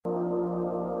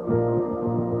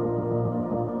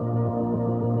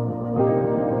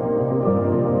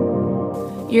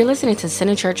You're listening to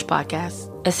Center Church Podcast.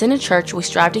 At Center Church, we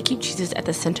strive to keep Jesus at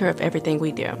the center of everything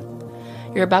we do.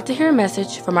 You're about to hear a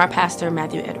message from our pastor,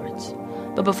 Matthew Edwards.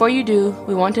 But before you do,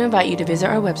 we want to invite you to visit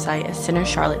our website at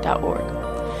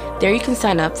centercharlotte.org. There you can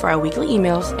sign up for our weekly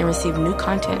emails and receive new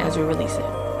content as we release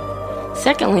it.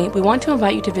 Secondly, we want to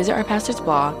invite you to visit our pastor's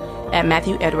blog at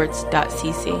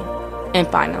matthewedwards.cc. And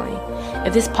finally,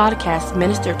 if this podcast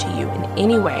ministered to you in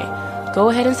any way, go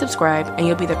ahead and subscribe, and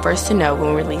you'll be the first to know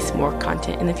when we release more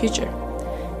content in the future.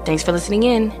 Thanks for listening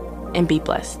in, and be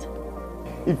blessed.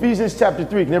 Ephesians chapter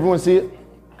 3. Can everyone see it?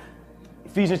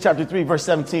 Ephesians chapter 3, verse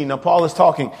 17. Now, Paul is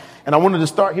talking, and I wanted to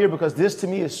start here because this to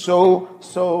me is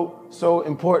so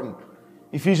important.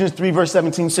 Ephesians 3, verse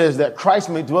 17 says that Christ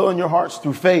may dwell in your hearts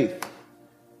through faith.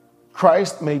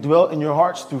 Christ may dwell in your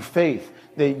hearts through faith,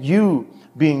 that you,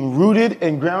 being rooted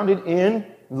and grounded in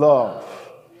love.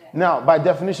 Now, by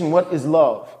definition, what is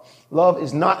love? Love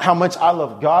is not how much I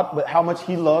love God, but how much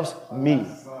he loves me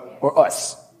or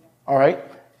us. All right?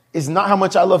 It's not how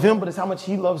much I love him, but it's how much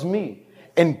he loves me.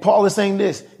 And Paul is saying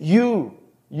this, you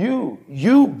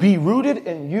be rooted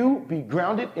and you be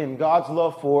grounded in God's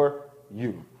love for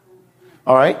you.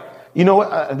 All right? You know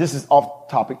what? This is off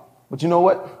topic, but you know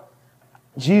what?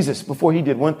 Jesus, before he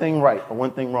did one thing right or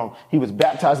one thing wrong, he was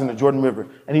baptized in the Jordan River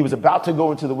and he was about to go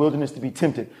into the wilderness to be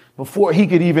tempted. Before he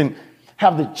could even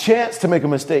have the chance to make a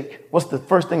mistake, what's the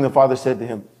first thing the Father said to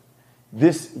him?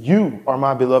 You are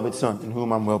my beloved Son in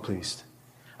whom I'm well pleased.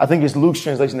 I think it's Luke's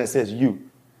translation that says you.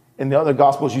 In the other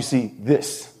Gospels, you see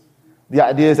this. The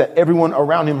idea is that everyone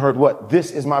around him heard what?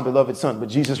 This is my beloved Son. But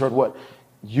Jesus heard what?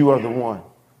 You are the one.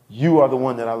 You are the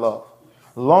one that I love.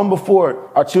 Long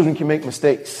before our children can make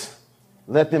mistakes,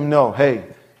 let them know, hey,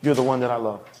 you're the one that I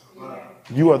love.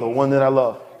 You are the one that I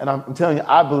love. And I'm telling you,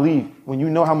 I believe when you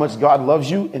know how much God loves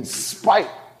you in spite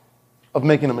of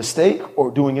making a mistake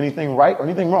or doing anything right or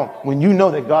anything wrong, when you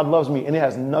know that God loves me and it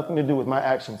has nothing to do with my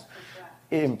actions,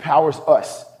 it empowers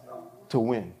us to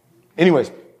win.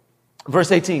 Anyways,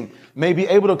 verse 18, may be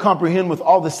able to comprehend with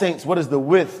all the saints what is the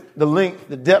width, the length,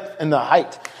 the depth, and the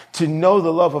height, to know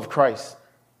the love of Christ.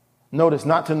 Notice,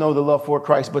 not to know the love for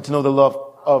Christ, but to know the love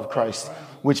of Christ,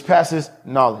 which passes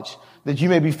knowledge, that you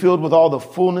may be filled with all the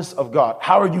fullness of God.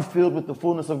 How are you filled with the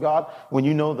fullness of God? When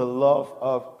you know the love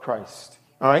of Christ.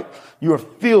 All right. You are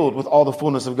filled with all the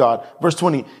fullness of God. Verse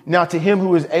 20. Now to him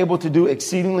who is able to do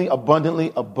exceedingly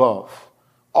abundantly above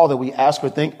all that we ask or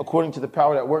think, according to the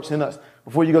power that works in us.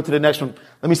 Before you go to the next one,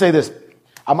 let me say this.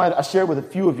 I shared with a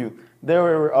few of you. There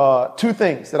were two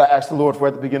things that I asked the Lord for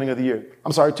at the beginning of the year.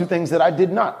 Two things that I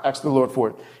did not ask the Lord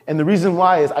for. And the reason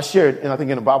why is I shared, and I think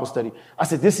in a Bible study, I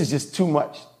said, this is just too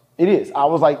much. It is. I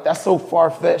was like, that's so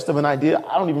far-fetched of an idea.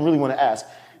 I don't even really want to ask.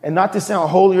 And not to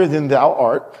sound holier than thou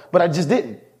art, but I just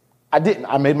didn't.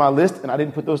 I made my list and I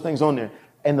didn't put those things on there.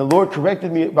 And the Lord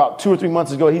corrected me about 2 or 3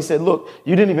 months ago. He said, look,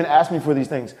 you didn't even ask me for these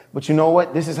things. But you know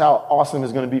what? This is how awesome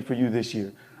it's going to be for you this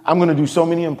year. I'm going to do so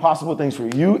many impossible things for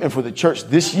you and for the church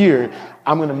this year.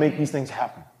 I'm going to make these things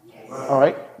happen. All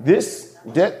right. This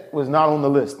debt was not on the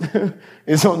list.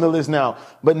 It's on the list now.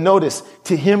 But notice,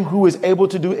 to him who is able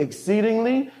to do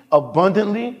exceedingly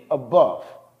abundantly above.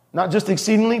 Not just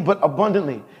exceedingly, but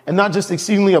abundantly. And not just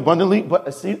exceedingly abundantly, but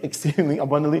exceedingly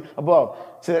abundantly above.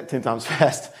 Say that 10 times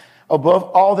fast. Above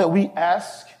all that we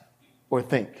ask or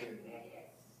think.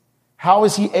 How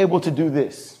is he able to do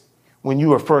this? When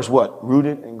you are first what?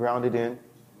 Rooted and grounded in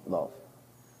love.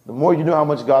 The more you know how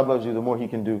much God loves you, the more he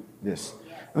can do this.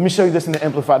 Let me show you this in the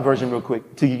Amplified version real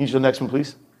quick. Tiki, can you show the next one,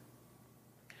 please?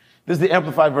 This is the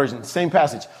Amplified version, same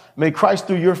passage. May Christ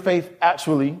through your faith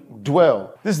actually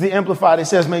dwell. This is the Amplified. It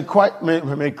says, may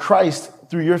Christ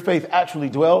through your faith actually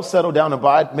dwell, settle down,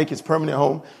 abide, make his permanent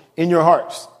home in your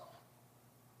hearts.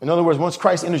 In other words, once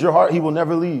Christ enters your heart, he will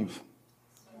never leave.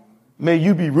 May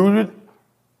you be rooted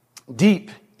deep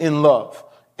in love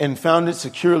and founded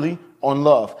securely on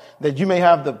love, that you may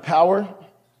have the power.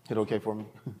 Hit okay for me.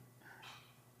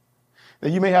 That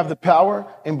you may have the power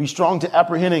and be strong to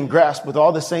apprehend and grasp with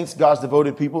all the saints, God's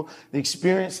devoted people, the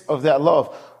experience of that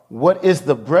love. What is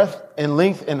the breadth and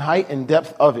length and height and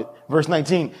depth of it? Verse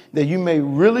 19, that you may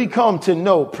really come to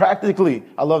know practically,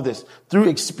 I love this, through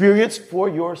experience for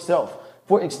yourself.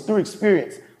 Through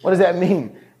experience. What does that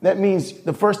mean? That means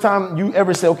the first time you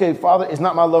ever say, okay, Father, it's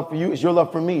not my love for you, it's your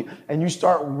love for me. And you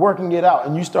start working it out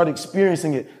and you start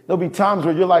experiencing it. There'll be times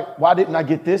where you're like, why didn't I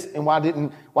get this? And why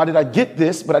did I get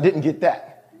this, but I didn't get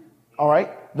that? All right.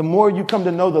 The more you come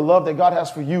to know the love that God has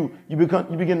for you, you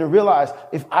begin to realize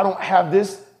if I don't have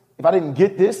this, if I didn't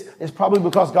get this, it's probably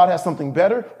because God has something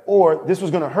better or this was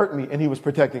going to hurt me and he was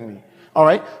protecting me. All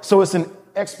right. So it's an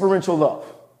experiential love.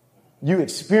 You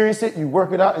experience it, you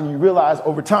work it out, and you realize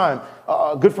over time,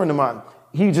 a good friend of mine,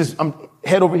 he just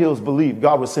head over heels believed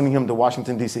God was sending him to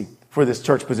Washington, D.C. for this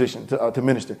church position to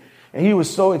minister. And he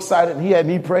was so excited, and he had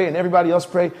me pray and everybody else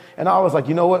pray. And I was like,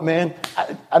 you know what, man?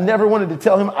 I never wanted to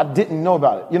tell him I didn't know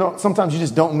about it. You know, sometimes you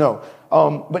just don't know.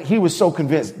 But he was so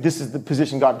convinced this is the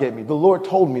position God gave me. The Lord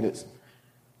told me this.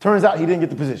 Turns out he didn't get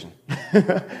the position.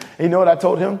 And you know what I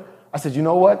told him? I said, you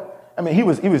know what? I mean, he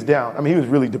was down. I mean, he was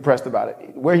really depressed about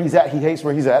it. Where he's at, he hates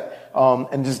where he's at.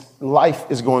 And just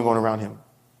life is going on around him.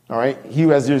 All right. He who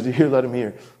has ears to hear, let him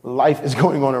hear. Life is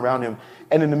going on around him.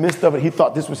 And in the midst of it, he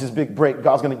thought this was his big break.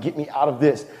 God's going to get me out of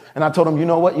this. And I told him, you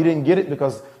know what? You didn't get it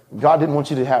because God didn't want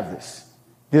you to have this.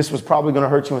 This was probably going to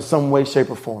hurt you in some way, shape,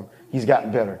 or form. He's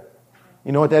gotten better.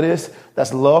 You know what that is?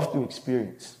 That's love through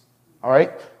experience. All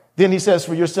right. Then he says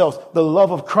for yourselves, the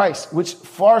love of Christ, which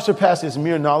far surpasses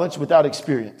mere knowledge without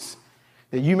experience,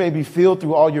 that you may be filled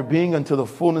through all your being until the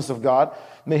fullness of God,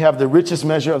 may have the richest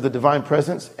measure of the divine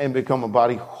presence and become a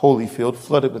body wholly filled,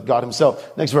 flooded with God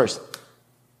himself. Next verse.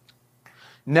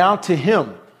 Now to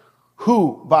him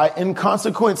who, by in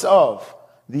consequence of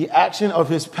the action of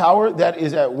his power that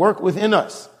is at work within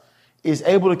us, is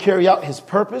able to carry out his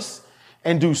purpose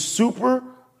and do super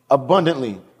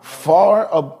abundantly,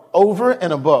 far over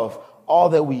and above all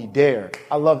that we dare.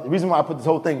 I love it. The reason why I put this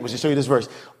whole thing was to show you this verse.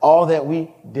 All that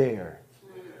we dare.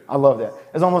 I love that.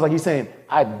 It's almost like he's saying,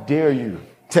 I dare you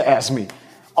to ask me.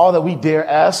 All that we dare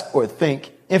ask or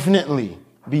think infinitely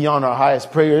beyond our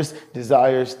highest prayers,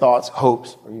 desires, thoughts,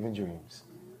 hopes, or even dreams.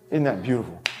 Isn't that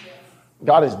beautiful?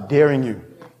 God is daring you.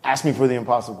 Ask me for the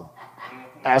impossible.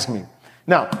 Ask me.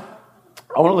 Now,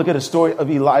 I want to look at a story of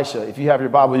Elisha. If you have your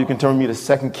Bible, you can turn me to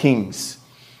 2 Kings.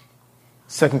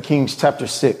 2 Kings chapter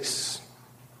 6.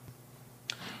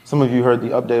 Some of you heard the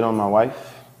update on my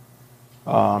wife.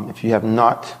 If you have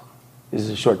not, this is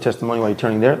a short testimony while you're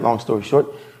turning there. Long story short,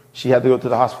 she had to go to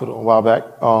the hospital a while back,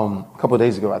 a couple of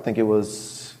days ago. I think it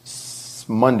was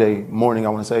Monday morning, I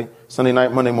want to say. Sunday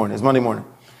night, Monday morning. It's Monday morning.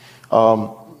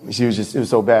 It was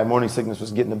so bad. Morning sickness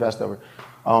was getting the best of her.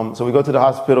 So we go to the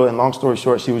hospital, and long story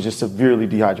short, she was just severely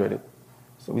dehydrated.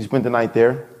 So we spent the night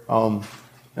there.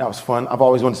 That was fun. I've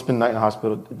always wanted to spend the night in the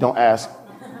hospital. Don't ask.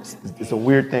 It's a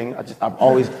weird thing.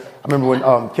 I remember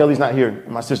when Kelly's not here, and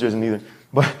my sister isn't either.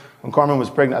 But when Carmen was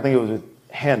pregnant, I think it was with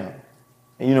Hannah.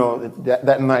 And you know,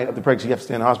 that night of the pregnancy, you have to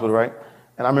stay in the hospital, right?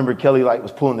 And I remember Kelly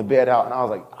was pulling the bed out, and I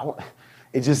was like,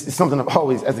 it's something I've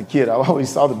always, as a kid, I always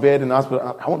saw the bed in the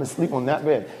hospital. I want to sleep on that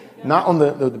bed. Not on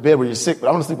the bed where you're sick, but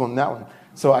I want to sleep on that one.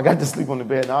 So I got to sleep on the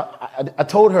bed. And I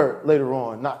told her later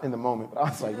on, not in the moment, but I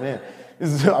was like, man,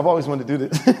 I've always wanted to do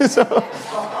this.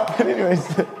 But anyways,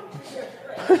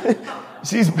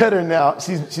 she's better now.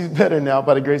 She's better now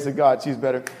by the grace of God. She's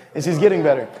better, and she's getting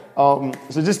better.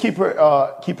 So just keep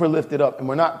her lifted up. And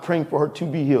we're not praying for her to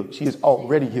be healed. She is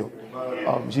already healed.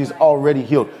 She's already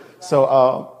healed.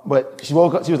 So, but she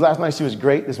woke up. Last night. She was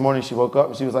great. This morning she woke up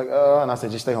and she was like, and I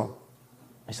said, just stay home.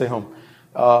 Stay home.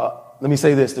 Let me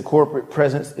say this. The corporate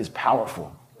presence is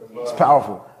powerful. It's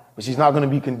powerful. But she's not going to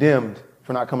be condemned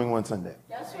for not coming one Sunday.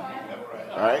 That's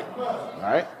right. All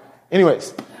right.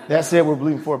 Anyways, that said, we're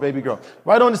believing for a baby girl.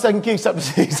 Right on to 2 Kings chapter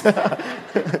 6.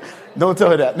 Don't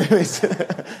tell her that.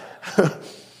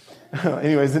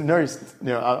 Anyways, the nurse, I'm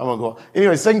going to go on.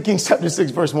 Anyways, 2 Kings chapter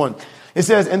 6, verse 1. It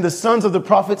says, and the sons of the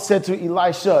prophet said to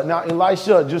Elisha. Now,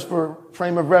 Elisha, just for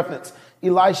frame of reference,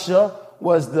 Elisha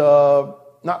was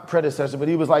not predecessor, but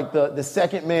he was like the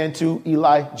second man to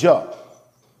Elijah.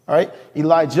 All right.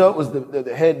 Elijah was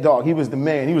the head dog. He was the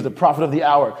man. He was the prophet of the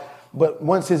hour. But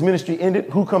once his ministry ended,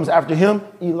 who comes after him?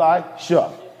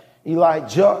 Elisha.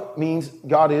 Elijah means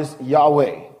God is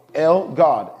Yahweh. El,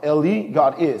 God. Eli,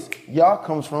 God is. Yah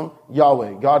comes from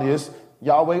Yahweh. God is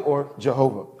Yahweh or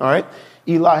Jehovah. All right.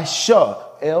 Elisha.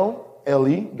 El,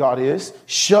 Eli, God is.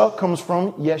 Shah comes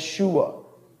from Yeshua.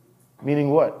 Meaning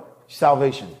what?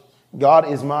 Salvation. God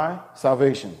is my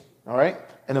salvation. All right.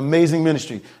 An amazing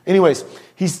ministry. Anyways,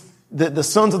 he's the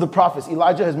sons of the prophets.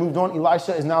 Elijah has moved on.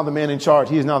 Elisha is now the man in charge.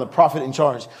 He is now the prophet in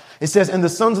charge. It says, and the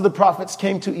sons of the prophets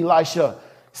came to Elisha.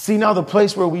 See now the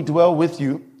place where we dwell with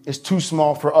you is too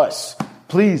small for us.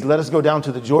 Please let us go down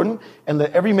to the Jordan and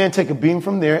let every man take a beam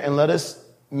from there and let us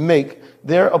make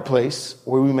there a place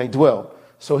where we may dwell.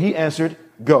 So he answered,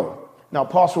 go. Now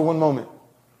pause for one moment.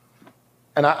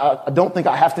 And I don't think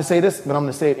I have to say this, but I'm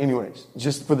going to say it anyways,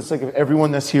 just for the sake of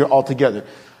everyone that's here all together.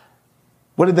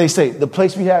 What did they say? The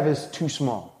place we have is too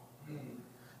small.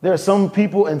 There are some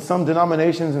people and some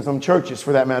denominations and some churches,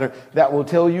 for that matter, that will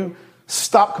tell you,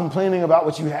 stop complaining about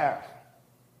what you have.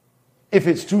 If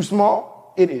it's too small,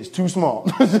 small, it is too small.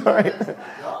 Right?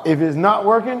 If it's not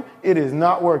working, it is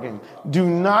not working. Do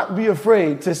not be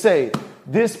afraid to say,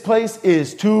 this place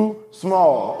is too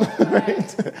small.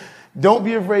 Right? Don't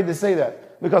be afraid to say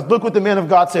that. Because look what the man of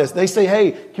God says. They say,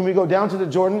 hey, can we go down to the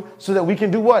Jordan so that we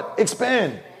can do what?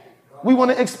 Expand. We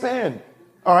want to expand.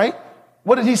 All right?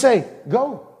 What did he say?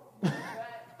 Go.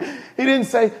 He didn't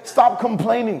say, stop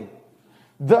complaining.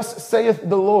 Thus saith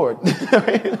the Lord.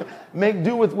 Make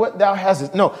do with what thou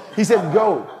hast. No, he said,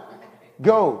 go.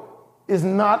 Go. Is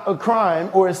not a crime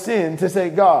or a sin to say,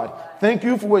 God, thank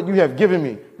you for what you have given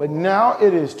me, but now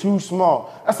it is too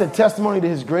small. That's a testimony to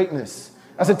his greatness.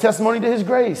 That's a testimony to his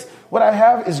grace. What I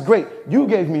have is great. You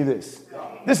gave me this.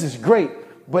 This is great.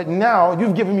 But now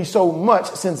you've given me so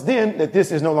much since then that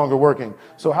this is no longer working.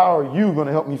 So how are you going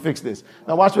to help me fix this?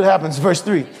 Now watch what happens. Verse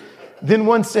 3. Then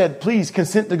one said, please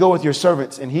consent to go with your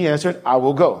servants. And he answered, I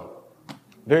will go.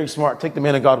 Very smart. Take the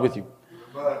man of God with you.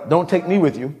 Don't take me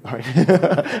with you. All right.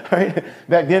 All right.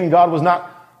 Back then, God was not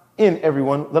in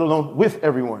everyone, let alone with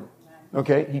everyone.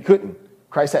 Okay. He couldn't.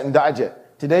 Christ hadn't died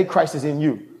yet. Today, Christ is in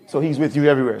you. So he's with you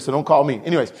everywhere. So don't call me.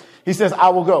 Anyways, he says, I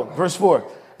will go. Verse 4.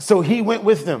 So he went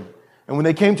with them. And when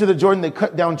they came to the Jordan, they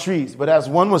cut down trees. But as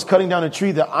one was cutting down a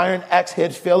tree, the iron axe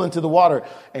head fell into the water.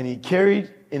 And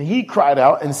he cried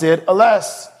out and said,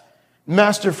 alas,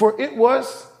 master, for it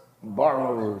was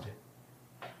borrowed.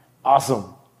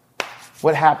 Awesome.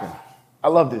 What happened? I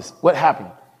love this. What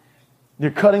happened?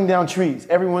 They're cutting down trees.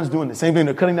 Everyone's doing the same thing.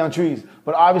 They're cutting down trees.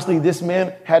 But obviously this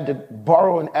man had to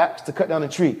borrow an axe to cut down a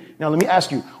tree. Now, let me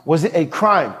ask you, was it a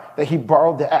crime that he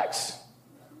borrowed the axe?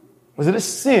 Was it a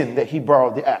sin that he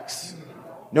borrowed the axe?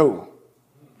 No.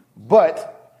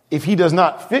 But if he does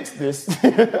not fix this,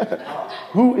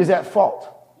 who is at fault?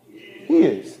 He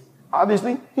is.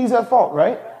 Obviously, he's at fault,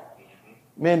 right?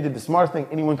 Man did the smartest thing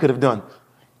anyone could have done.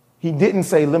 He didn't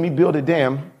say, let me build a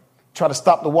dam, try to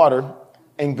stop the water,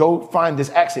 and go find this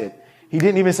axe head. He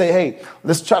didn't even say, hey,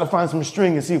 let's try to find some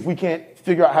string and see if we can't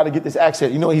figure out how to get this axe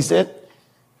head. You know what he said?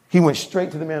 He went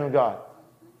straight to the man of God.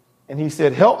 And he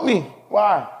said, help me.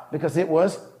 Why? Because it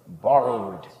was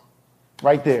borrowed.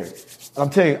 Right there. And I'm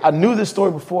telling you, I knew this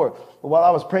story before, but while I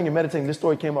was praying and meditating, this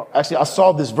story came up. Actually, I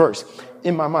saw this verse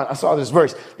in my mind. I saw this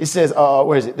verse. It says,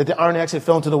 where is it? That the iron axe head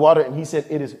fell into the water, and he said,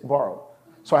 it is borrowed.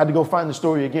 So I had to go find the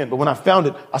story again. But when I found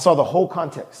it, I saw the whole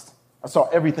context. I saw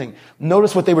everything.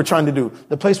 Notice what they were trying to do.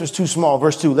 The place was too small.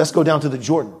 Verse 2, let's go down to the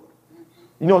Jordan.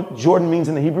 You know what Jordan means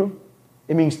in the Hebrew?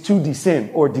 It means to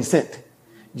descend or descent.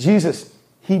 Jesus,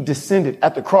 he descended.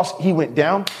 At the cross, he went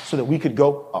down so that we could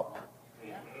go up.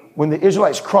 When the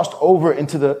Israelites crossed over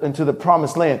into the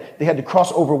promised land, they had to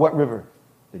cross over what river?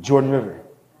 The Jordan River.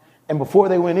 And before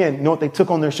they went in, you know what they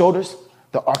took on their shoulders?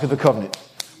 The Ark of the Covenant,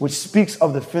 which speaks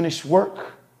of the finished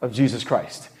work of Jesus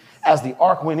Christ. As the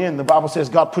ark went in, the Bible says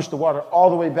God pushed the water all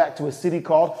the way back to a city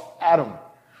called Adam.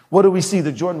 What do we see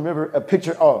the Jordan River a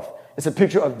picture of? It's a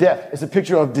picture of death. It's a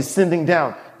picture of descending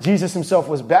down. Jesus himself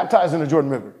was baptized in the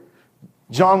Jordan River.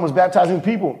 John was baptizing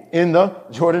people in the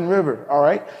Jordan River. All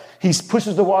right. He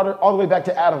pushes the water all the way back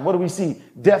to Adam. What do we see?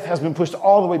 Death has been pushed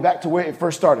all the way back to where it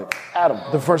first started. Adam,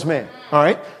 the first man. All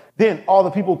right. Then all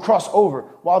the people cross over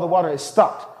while the water is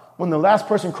stopped. When the last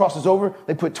person crosses over,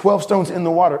 they put 12 stones in the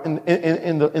water, in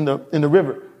the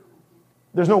river.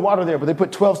 There's no water there, but they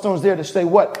put 12 stones there to say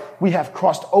what? We have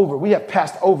crossed over. We have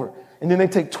passed over. And then they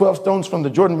take 12 stones from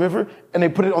the Jordan River and they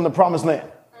put it on the promised land.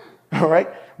 All right.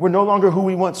 We're no longer who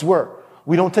we once were.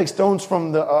 We don't take stones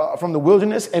from the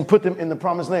wilderness and put them in the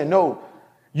promised land. No,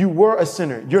 you were a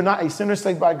sinner. You're not a sinner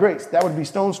saved by grace. That would be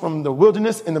stones from the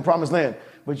wilderness in the promised land.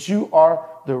 But you are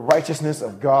the righteousness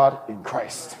of God in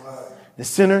Christ. The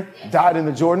sinner died in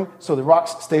the Jordan, so the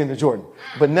rocks stay in the Jordan.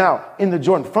 But now, in the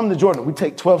Jordan, from the Jordan, we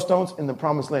take 12 stones in the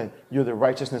promised land. You're the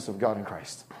righteousness of God in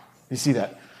Christ. You see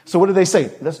that? So what do they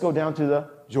say? Let's go down to the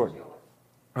Jordan.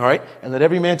 All right? And let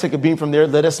every man take a beam from there.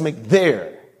 Let us make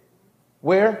there.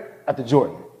 Where? At the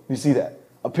Jordan. You see that?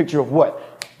 A picture of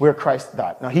what? Where Christ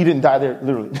died. Now, he didn't die there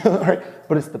literally, right?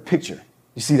 But it's the picture.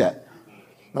 You see that?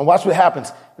 Now, watch what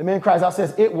happens. The man cries out,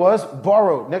 says, it was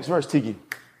borrowed. Next verse, Tiki.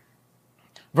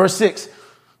 Verse 6.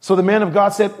 So the man of God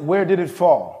said, where did it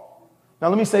fall? Now,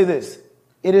 let me say this.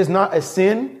 It is not a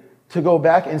sin to go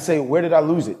back and say, where did I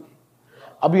lose it?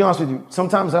 I'll be honest with you.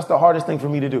 Sometimes that's the hardest thing for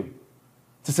me to do.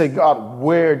 To say, God,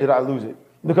 where did I lose it?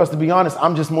 Because to be honest,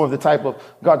 I'm just more of the type of,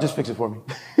 God, just fix it for me.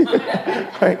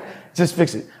 Right? Just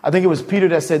fix it. I think it was Peter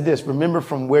that said this, remember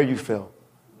from where you fell.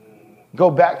 Go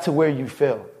back to where you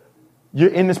fell. You're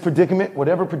in this predicament,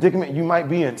 whatever predicament you might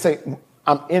be in. Say,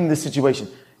 I'm in this situation.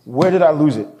 Where did I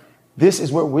lose it? This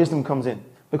is where wisdom comes in.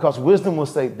 Because wisdom will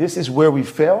say, this is where we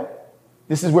fell.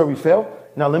 This is where we fail.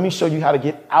 Now let me show you how to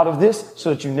get out of this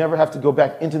so that you never have to go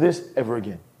back into this ever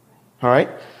again. All right.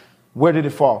 Where did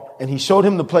it fall? And he showed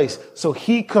him the place. So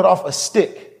he cut off a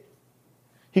stick.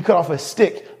 He cut off a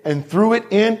stick and threw it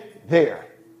in there.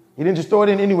 He didn't just throw it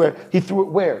in anywhere. He threw it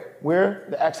where? Where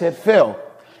the axe head fell.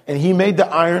 And he made the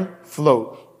iron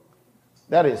float.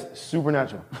 That is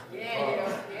supernatural.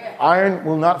 Iron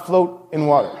will not float in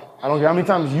water. I don't care how many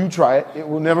times you try it. It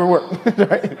will never work.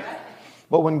 Right?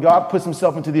 But when God puts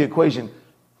himself into the equation,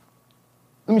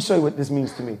 let me show you what this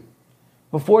means to me.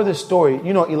 Before this story,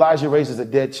 you know, Elijah raises a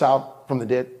dead child from the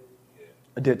dead.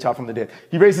 A dead child from the dead.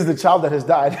 He raises a child that has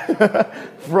died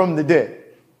from the dead.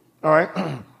 All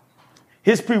right.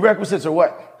 His prerequisites are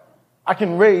what? I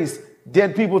can raise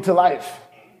dead people to life.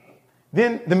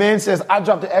 Then the man says, I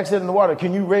dropped the axe head in the water.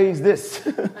 Can you raise this?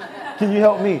 Can you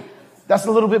help me? That's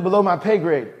a little bit below my pay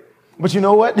grade. But you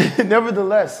know what?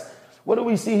 Nevertheless, what do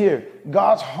we see here?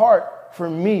 God's heart for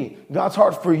me, God's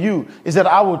heart for you is that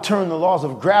I will turn the laws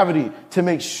of gravity to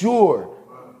make sure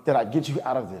that I get you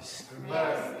out of this.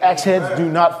 Axe heads do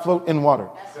not float in water.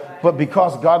 But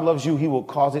because God loves you, he will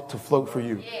cause it to float for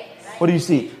you. What do you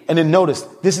see? And then notice,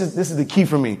 this is the key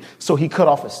for me. So he cut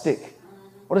off a stick.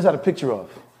 What is that a picture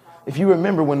of? If you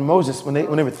remember when Moses, when they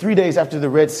were 3 days after the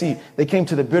Red Sea, they came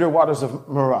to the bitter waters of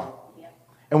Marah.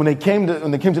 And when they came to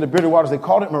the bitter waters, they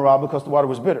called it Marah because the water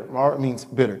was bitter. Marah means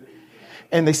bitter.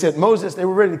 And they said, Moses, they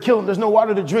were ready to kill him. There's no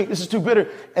water to drink. This is too bitter.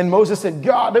 And Moses said,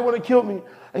 God, they want to kill me.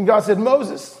 And God said,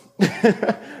 Moses,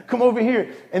 come over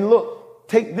here and look,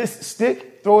 take this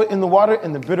stick, throw it in the water,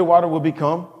 and the bitter water will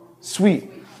become sweet.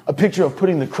 A picture of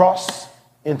putting the cross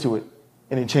into it,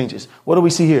 and it changes. What do we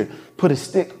see here? Put a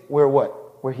stick where what?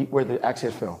 Where the axe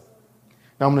head fell.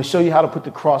 Now I'm going to show you how to put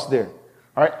the cross there.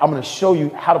 All right, I'm going to show you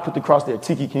how to put the cross there.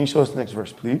 Tiki, can you show us the next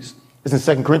verse, please? It's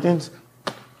in 2 Corinthians.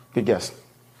 Good guess.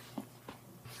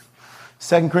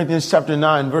 2 Corinthians chapter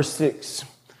 9, verse 6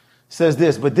 says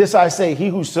this, but this I say, he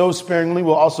who sows sparingly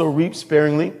will also reap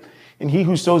sparingly, and he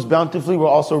who sows bountifully will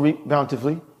also reap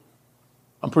bountifully.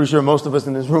 I'm pretty sure most of us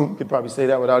in this room could probably say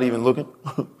that without even looking.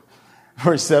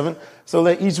 Verse 7, so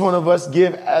let each one of us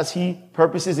give as he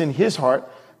purposes in his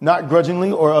heart, not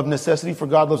grudgingly or of necessity, for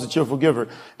God loves a cheerful giver.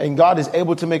 And God is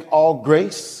able to make all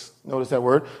grace, notice that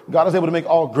word, God is able to make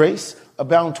all grace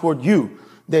abound toward you,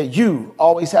 that you,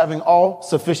 always having all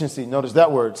sufficiency, notice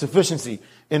that word, sufficiency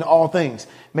in all things,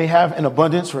 may have an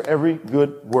abundance for every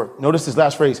good work. Notice this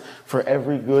last phrase, for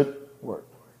every good work.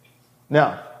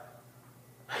 Now,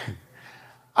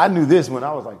 I knew this when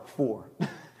I was like 4.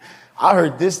 I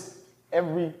heard this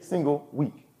every single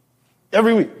week.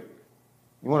 Every week.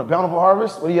 You want a bountiful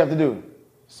harvest? What do you have to do?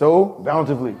 Sow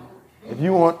bountifully. If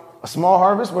you want a small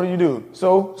harvest, what do you do?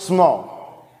 Sow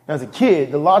small. Now, as a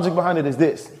kid, the logic behind it is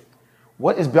this.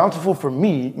 What is bountiful for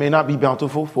me may not be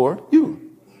bountiful for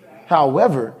you.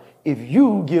 However, if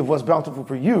you give what's bountiful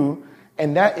for you,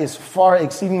 and that is far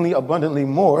exceedingly abundantly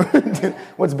more than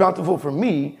what's bountiful for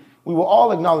me, we will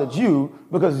all acknowledge you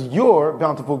because your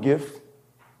bountiful gift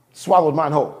swallowed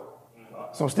mine whole.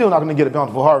 So I'm still not going to get a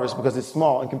bountiful harvest because it's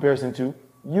small in comparison to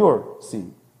your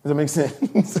seed. Does that make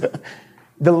sense?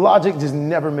 The logic just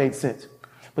never made sense.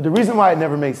 But the reason why it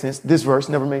never made sense, this verse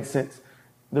never made sense,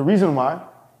 the reason why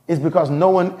is because no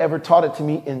one ever taught it to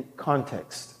me in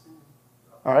context.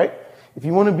 All right? If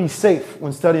you want to be safe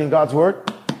when studying God's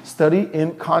word, study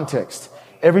in context.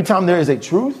 Every time there is a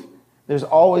truth,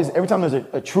 every time there's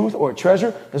a truth or a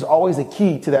treasure, there's always a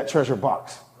key to that treasure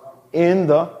box in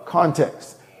the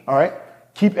context. All right?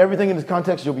 Keep everything in its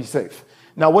context, you'll be safe.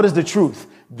 Now, what is the truth?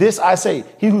 This I say,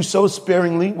 he who sows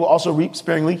sparingly will also reap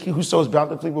sparingly. He who sows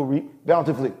bountifully will reap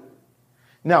bountifully.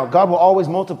 Now, God will always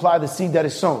multiply the seed that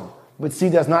is sown, but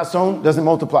seed that's not sown doesn't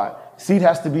multiply. Seed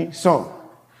has to be sown.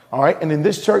 All right? And in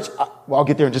this church, I'll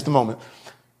get there in just a moment.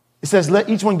 It says, let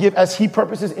each one give as he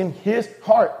purposes in his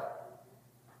heart.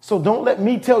 So don't let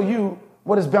me tell you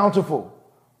what is bountiful.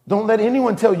 Don't let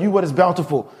anyone tell you what is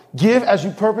bountiful. Give as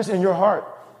you purpose in your heart.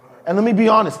 And let me be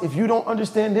honest, if you don't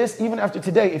understand this, even after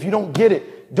today, if you don't get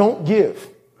it, don't give.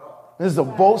 This is a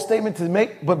bold statement to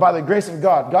make, but by the grace of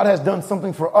God, God has done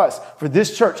something for us, for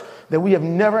this church, that we have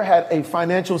never had a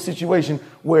financial situation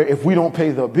where if we don't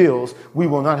pay the bills, we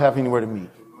will not have anywhere to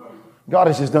meet. God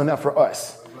has just done that for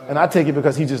us. And I take it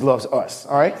because he just loves us.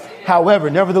 All right. However,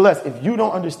 nevertheless, if you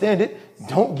don't understand it,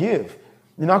 don't give.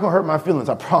 You're not going to hurt my feelings.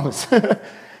 I promise.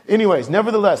 Anyways,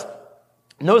 nevertheless,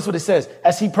 notice what it says,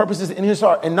 as he purposes in his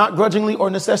heart and not grudgingly or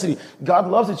necessity. God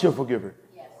loves a cheerful giver.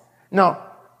 Yes. Now,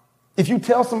 if you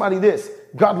tell somebody this,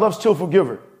 God loves cheerful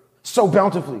giver so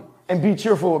bountifully and be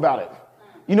cheerful about it.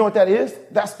 You know what that is?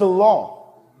 That's the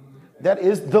law. That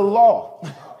is the law.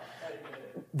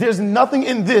 There's nothing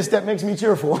in this that makes me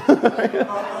cheerful.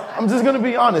 I'm just going to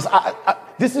be honest.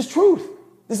 This is truth.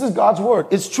 This is God's word.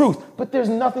 It's truth. But there's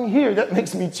nothing here that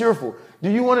makes me cheerful. Do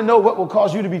you want to know what will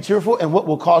cause you to be cheerful and what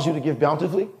will cause you to give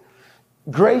bountifully?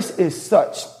 Grace is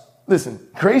such. Listen,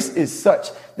 grace is such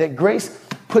that grace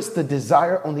puts the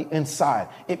desire on the inside.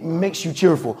 It makes you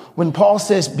cheerful. When Paul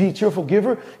says be a cheerful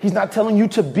giver, he's not telling you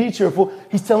to be cheerful.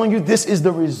 He's telling you this is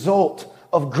the result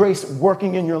of grace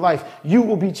working in your life. You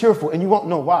will be cheerful and you won't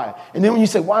know why. And then when you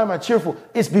say, why am I cheerful?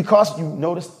 It's because you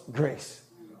noticed grace.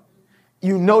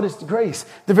 You noticed grace.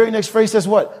 The very next phrase says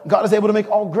what? God is able to make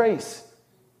all grace.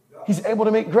 He's able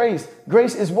to make grace.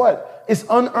 Grace is what? It's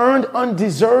unearned,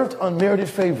 undeserved, unmerited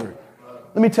favor.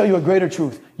 Let me tell you a greater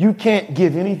truth. You can't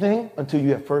give anything until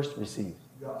you have first received.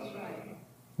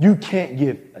 You can't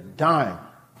give a dime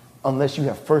unless you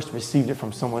have first received it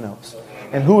from someone else.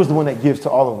 And who is the one that gives to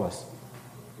all of us?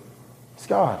 It's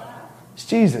God. It's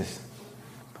Jesus.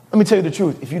 Let me tell you the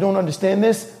truth. If you don't understand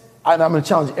this, I'm going to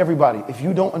challenge everybody. If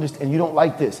you don't understand, you don't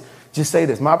like this, just say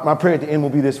this. My prayer at the end will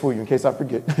be this for you in case I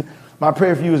forget. My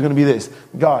prayer for you is going to be this.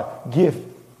 God, give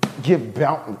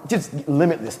bounty, just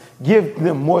limitless. Give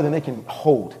them more than they can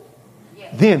hold.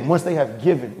 Yes. Then once they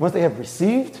have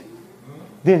received,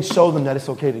 then show them that it's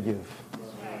okay to give.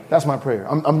 That's my prayer.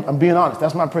 I'm being honest.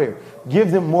 That's my prayer.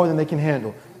 Give them more than they can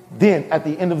handle. Then at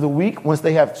the end of the week, once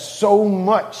they have so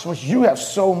much, once you have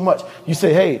so much, you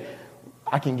say, hey,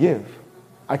 I can give.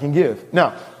 I can give.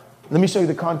 Now, let me show you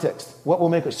the context. What will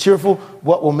make us cheerful?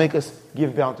 What will make us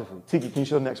give bountifully? Tiki, can you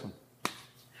show the next one?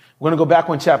 We're going to go back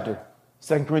one chapter.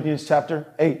 2 Corinthians chapter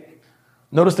 8.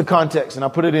 Notice the context, and I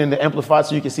put it in the Amplified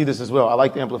so you can see this as well. I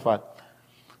like the Amplified.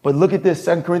 But look at this,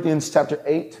 2 Corinthians chapter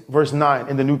 8, verse 9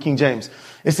 in the New King James.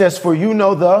 It says, for you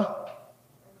know the...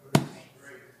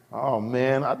 Oh,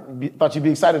 man, I thought you'd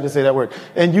be excited to say that word.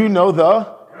 And you know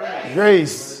the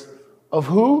grace of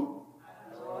who?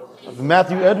 Of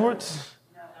Matthew Edwards?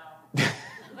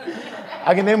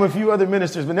 I can name a few other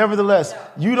ministers, but nevertheless,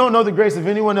 you don't know the grace of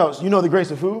anyone else. You know the grace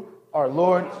of who? Our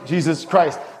Lord Jesus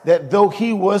Christ, that though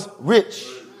he was rich,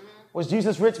 was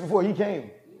Jesus rich before he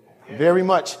came? Very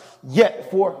much. Yet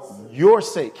for your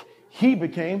sake, he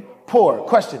became poor.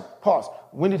 Question, pause.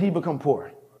 When did he become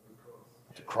poor?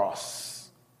 At the cross.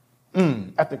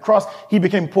 At the cross, he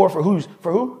became poor for who?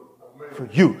 For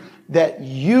you. That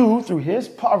you, through his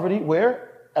poverty, where?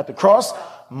 At the cross,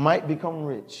 might become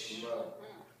rich.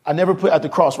 I never put at the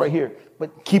cross right here,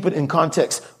 but keep it in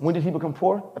context. When did he become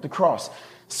poor? At the cross.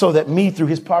 So that me, through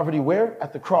his poverty, where?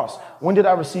 At the cross. When did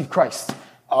I receive Christ?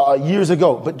 Years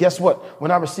ago. But guess what?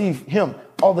 When I received him,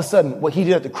 all of a sudden, what he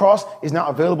did at the cross is now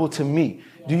available to me.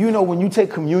 Do you know when you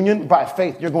take communion by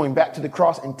faith, you're going back to the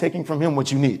cross and taking from him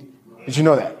what you need? Did you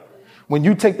know that? When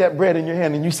you take that bread in your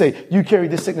hand and you say, you carry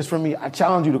this sickness from me, I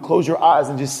challenge you to close your eyes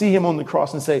and just see him on the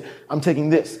cross and say, I'm taking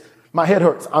this. My head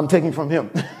hurts. I'm taking from him.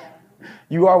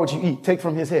 You are what you eat. Take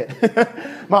from his head.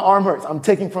 My arm hurts. I'm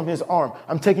taking from his arm.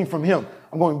 I'm taking from him.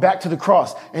 I'm going back to the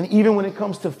cross. And even when it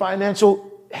comes to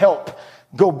financial help,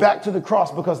 go back to the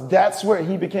cross, because that's where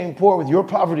he became poor with your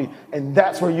poverty. And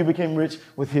that's where you became rich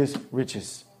with his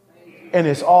riches. And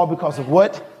it's all because of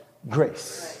what?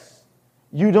 Grace.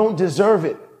 You don't deserve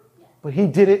it, but he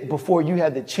did it before you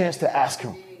had the chance to ask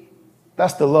him.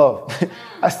 That's the love.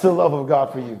 That's the love of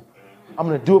God for you. I'm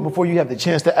going to do it before you have the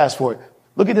chance to ask for it.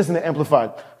 Look at this in the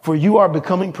Amplified. For you are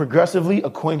becoming progressively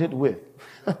acquainted with.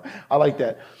 I like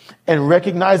that. And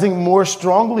recognizing more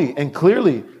strongly and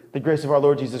clearly the grace of our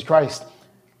Lord Jesus Christ.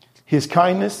 His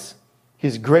kindness,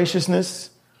 his graciousness,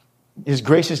 his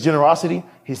gracious generosity,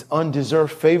 his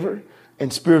undeserved favor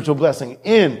and spiritual blessing.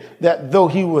 In that though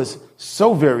he was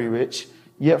so very rich,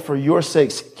 yet for your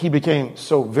sakes he became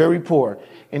so very poor,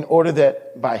 in order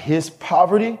that by his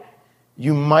poverty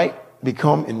you might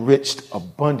become enriched,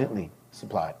 abundantly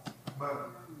supplied.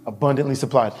 Abundantly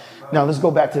supplied. Now let's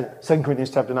go back to 2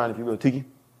 Corinthians chapter 9, if you will, Tiki.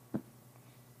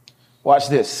 Watch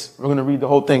this. We're going to read the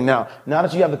whole thing now. Now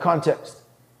that you have the context.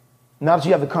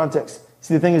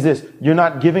 See, the thing is this. You're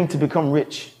not giving to become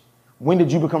rich. When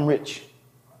did you become rich?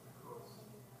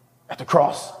 At the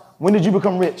cross. When did you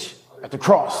become rich? At the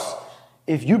cross.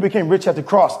 If you became rich at the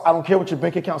cross, I don't care what your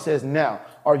bank account says now.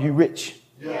 Are you rich?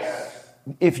 Yes.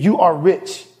 If you are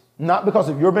rich, not because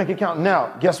of your bank account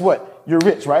now, guess what? You're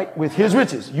rich, right? With his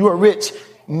riches. You are rich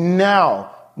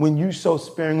now. When you sow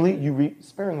sparingly, you reap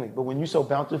sparingly. But when you sow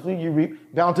bountifully, you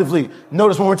reap bountifully.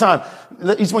 Notice one more time.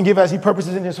 Let each one give as he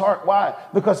purposes in his heart. Why?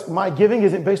 Because my giving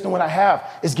isn't based on what I have.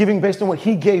 It's giving based on what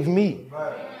he gave me.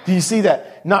 Right. Do you see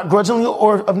that? Not grudgingly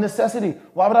or of necessity.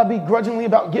 Why would I be grudgingly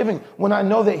about giving when I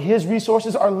know that his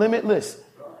resources are limitless?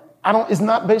 It's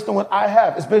not based on what I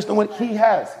have. It's based on what he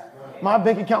has. My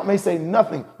bank account may say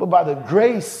nothing, but by the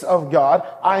grace of God,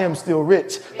 I am still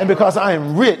rich. And because I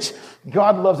am rich,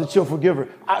 God loves a cheerful giver.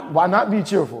 Why not be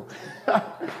cheerful?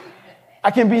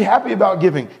 I can be happy about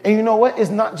giving. And you know what? It's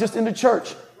not just in the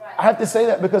church. I have to say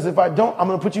that because if I don't, I'm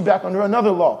going to put you back under another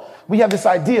law. We have this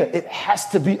idea. It has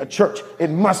to be a church. It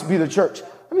must be the church.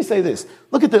 Let me say this.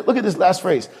 Look at this last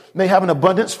phrase. May have an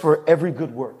abundance for every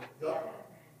good work.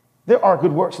 There are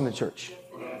good works in the church.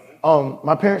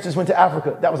 My parents just went to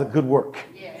Africa. That was a good work.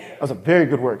 That was a very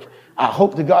good work. I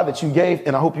hope to God that you gave,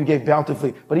 and I hope you gave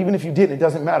bountifully. But even if you didn't, it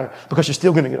doesn't matter because you're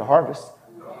still going to get a harvest.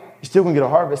 You're still going to get a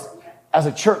harvest. As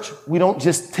a church, we don't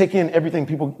just take in everything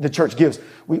the church gives.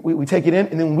 We take it in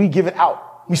and then we give it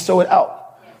out. We sow it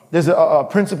out. There's a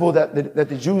principle that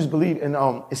the Jews believe, and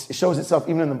it shows itself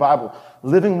even in the Bible.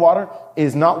 Living water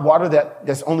is not water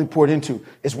that's only poured into.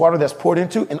 It's water that's poured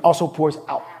into and also pours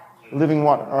out. Living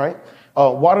water, all right?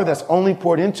 Water that's only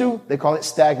poured into, they call it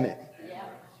stagnant.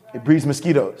 It breeds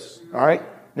mosquitoes, all right?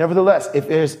 Nevertheless, if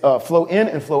there's flow in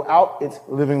and flow out, it's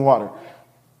living water.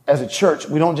 As a church,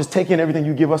 we don't just take in everything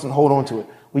you give us and hold on to it.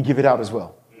 We give it out as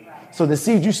well. So the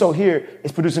seed you sow here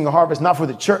is producing a harvest, not for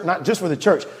the church, not just for the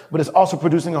church, but it's also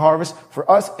producing a harvest for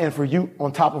us and for you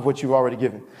on top of what you've already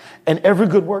given. And every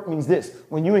good work means this.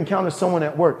 When you encounter someone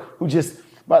at work who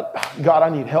but God,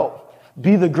 I need help.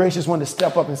 Be the gracious one to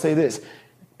step up and say this.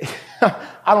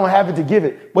 I don't have it to give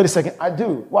it. Wait a second. I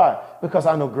do. Why? Because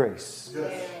I know grace.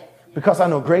 Yes. Because I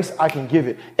know grace, I can give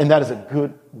it. And that is a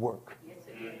good work.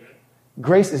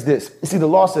 Grace is this. You see, the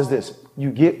law says this. You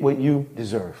get what you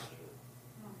deserve.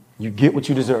 You get what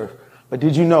you deserve. But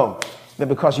did you know that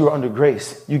because you are under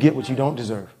grace, you get what you don't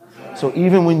deserve? So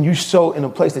even when you sow in a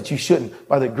place that you shouldn't,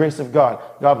 by the grace of God,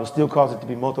 God will still cause it to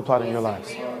be multiplied in your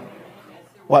lives.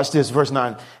 Watch this, verse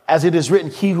 9. As it is written,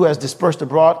 he who has dispersed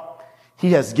abroad,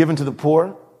 he has given to the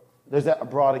poor. There's that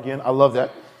abroad again. I love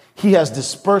that. He has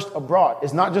dispersed abroad.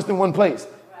 It's not just in one place.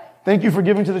 Thank you for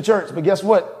giving to the church. But guess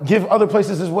what? Give other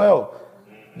places as well.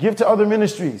 Give to other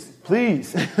ministries,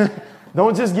 please.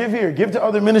 Don't just give here. Give to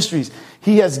other ministries.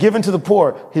 He has given to the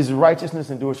poor. His righteousness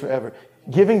endures forever.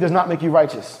 Giving does not make you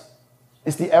righteous.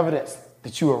 It's the evidence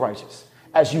that you are righteous.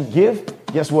 As you give,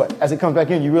 guess what? As it comes back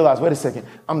in, you realize, wait a second,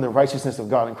 I'm the righteousness of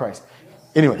God in Christ.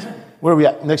 Anyways, where are we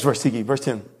at? Next verse, Tiki, verse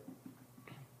 10.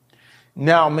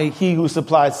 Now may he who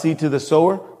supplies seed to the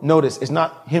sower, notice, it's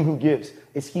not him who gives,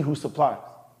 it's he who supplies.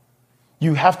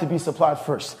 You have to be supplied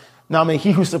first. Now may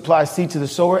he who supplies seed to the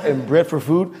sower and bread for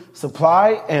food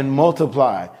supply and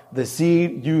multiply the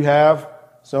seed you have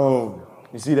sown.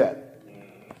 You see that?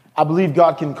 I believe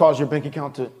God can cause your bank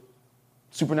account to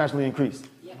supernaturally increase.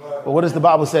 But what does the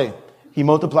Bible say? He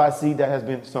multiplies seed that has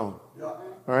been sown. All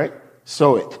right?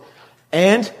 Sow it.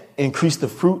 And increase the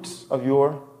fruits of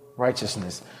your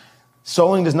righteousness.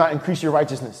 Sowing does not increase your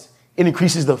righteousness. It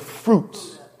increases the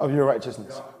fruits of your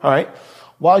righteousness. All right?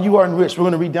 While you are enriched, we're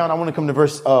going to read down. I want to come to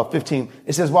verse 15.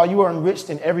 It says, while you are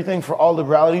enriched in everything for all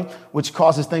liberality, which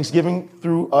causes thanksgiving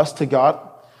through us to God,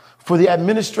 for the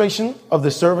administration of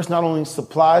the service not only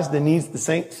supplies the needs of the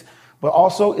saints, but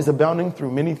also is abounding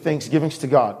through many thanksgivings to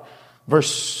God.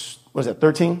 Verse,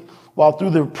 13? While through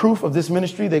the proof of this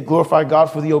ministry, they glorify God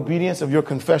for the obedience of your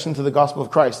confession to the gospel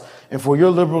of Christ and for your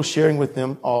liberal sharing with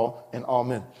them all and all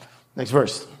men. Next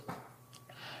verse.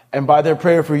 And by their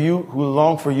prayer for you who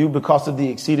long for you because of the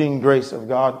exceeding grace of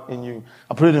God in you.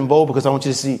 I put it in bold because I want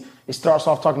you to see it starts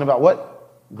off talking about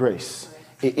what? Grace.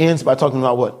 It ends by talking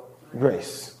about what?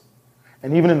 Grace.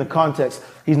 And even in the context,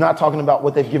 he's not talking about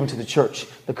what they've given to the church.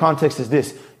 The context is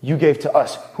this. You gave to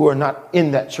us who are not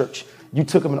in that church. You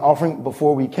took them an offering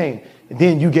before we came. And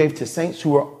then you gave to saints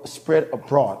who are spread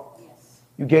abroad.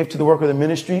 You gave to the work of the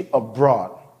ministry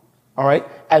abroad. All right?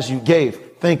 As you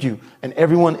gave, thank you. And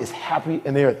everyone is happy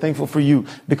and they are thankful for you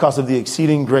because of the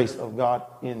exceeding grace of God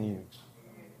in you.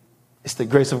 It's the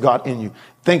grace of God in you.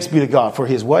 Thanks be to God for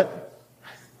his what?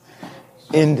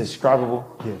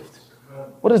 Indescribable gift.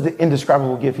 What is the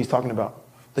indescribable gift he's talking about?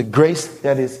 The grace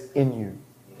that is in you.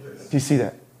 Do you see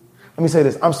that? Let me say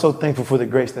this. I'm so thankful for the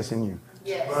grace that's in you.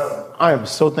 Yes. I am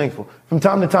so thankful. From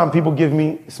time to time, people give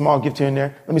me a small gift here and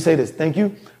there. Let me say this. Thank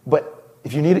you. But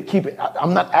if you need it, keep it.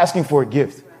 I'm not asking for a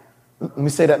gift. Let me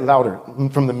say that louder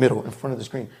from the middle in front of the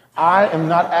screen. I am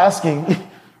not asking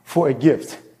for a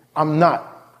gift. I'm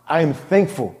not. I am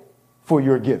thankful for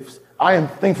your gifts. I am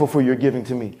thankful for your giving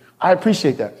to me. I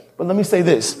appreciate that. But let me say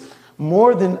this.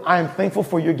 More than I am thankful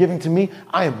for your giving to me,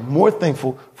 I am more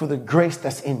thankful for the grace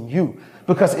that's in you.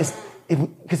 Because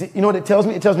you know what it tells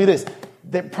me? It tells me this.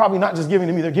 They're probably not just giving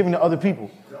to me, they're giving to other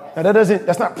people. Now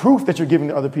that's not proof that you're giving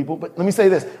to other people, but let me say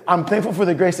this. I'm thankful for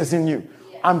the grace that's in you.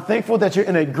 I'm thankful that you're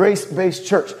in a grace-based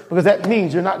church, because that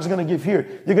means you're not just going to give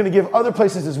here. You're going to give other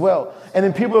places as well. And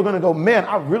then people are going to go, man,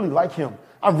 I really like him.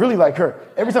 I really like her.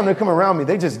 Every time they come around me,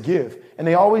 they just give. And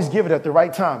they always give it at the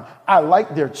right time. I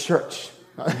like their church.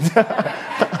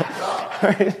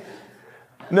 Right?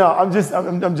 No, I'm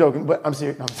joking, but I'm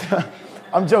serious.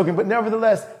 I'm joking. But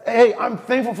nevertheless, hey, I'm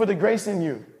thankful for the grace in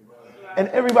you. And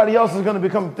everybody else is going to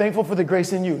become thankful for the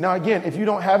grace in you. Now, again, if you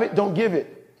don't have it, don't give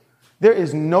it. There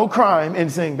is no crime in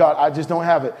saying, God, I just don't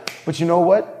have it. But you know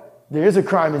what? There is a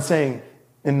crime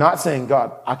in not saying,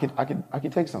 God, I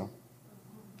can take some.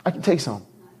 I can take some.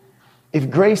 If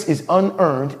grace is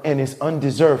unearned and is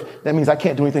undeserved, that means I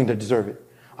can't do anything to deserve it.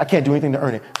 I can't do anything to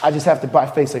earn it. I just have to, by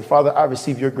faith, say, Father, I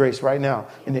receive your grace right now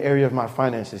in the area of my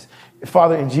finances.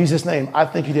 Father, in Jesus' name, I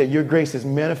thank you that your grace is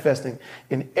manifesting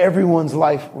in everyone's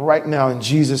life right now in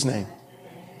Jesus' name.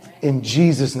 In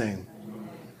Jesus' name.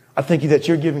 I thank you that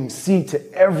you're giving seed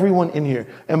to everyone in here.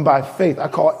 And by faith, I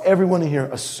call everyone in here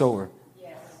a sower.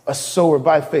 A sower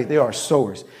by faith. They are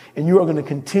sowers. And you are going to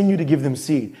continue to give them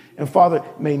seed. And Father,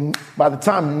 may by the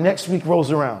time next week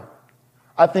rolls around,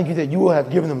 I thank you that you will have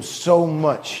given them so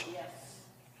much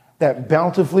that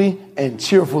bountifully and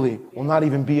cheerfully will not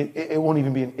even be, it won't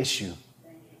even be an issue.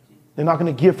 They're not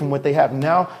going to give from what they have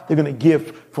now. They're going to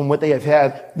give from what they have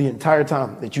had the entire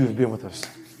time that you have been with us.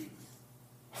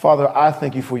 Father, I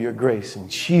thank you for your grace in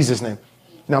Jesus' name.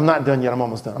 Now, I'm not done yet. I'm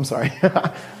almost done. I'm sorry.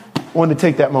 I wanted to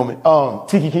take that moment.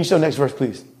 Tiki, can you show the next verse,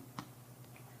 please?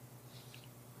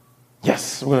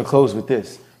 Yes, we're going to close with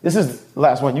this. This is the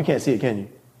last one. You can't see it, can you?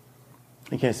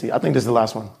 You can't see it. I think this is the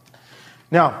last one.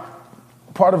 Now,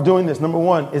 part of doing this, number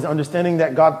one, is understanding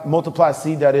that God multiplies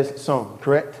seed that is sown,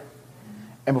 correct?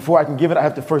 And before I can give it, I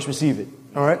have to first receive it.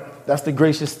 All right? That's the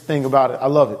gracious thing about it. I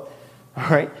love it. All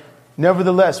right?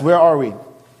 Nevertheless, where are we?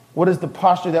 What is the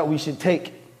posture that we should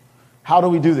take? How do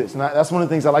we do this? And that's one of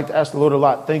the things I like to ask the Lord a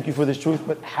lot. Thank you for this truth,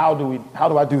 but how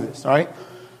do I do this? All right?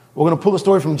 We're going to pull a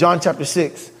story from John chapter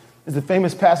 6. It's the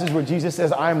famous passage where Jesus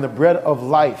says, I am the bread of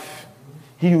life.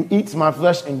 He who eats my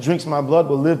flesh and drinks my blood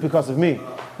will live because of me.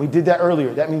 We did that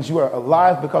earlier. That means you are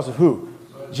alive because of who?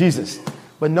 Jesus.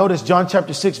 But notice John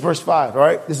chapter 6, verse 5. All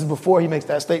right? This is before he makes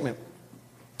that statement.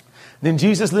 Then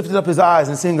Jesus lifted up his eyes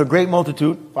and seeing a great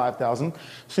multitude, 5,000,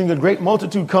 seeing a great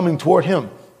multitude coming toward him.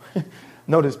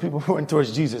 Notice people who went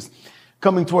towards Jesus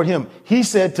coming toward him. He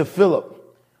said to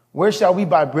Philip, where shall we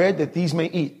buy bread that these may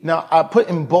eat? Now, I put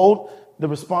in bold the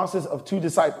responses of two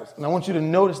disciples. And I want you to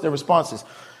notice their responses.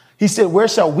 He said, where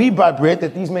shall we buy bread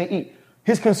that these may eat?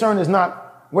 His concern is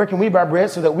not, where can we buy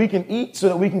bread so that we can eat, so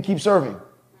that we can keep serving?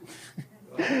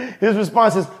 His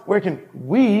response is, where can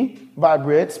we buy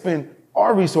bread, spend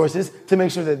our resources to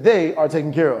make sure that they are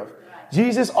taken care of?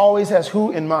 Jesus always has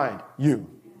who in mind? You.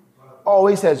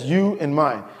 Always has you in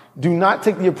mind. Do not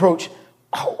take the approach,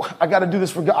 oh, I got to do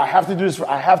this for God. I have to do this for,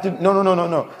 I have to.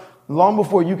 No. Long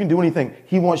before you can do anything,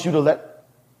 he wants you to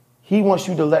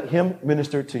let him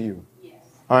minister to you.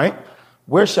 All right.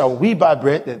 Where shall we buy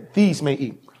bread that these may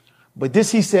eat? But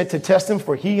this he said to test him,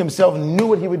 for he himself knew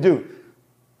what he would do.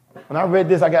 When I read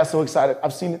this, I got so excited.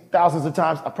 I've seen it thousands of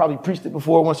times. I probably preached it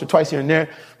before once or twice here and there,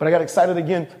 but I got excited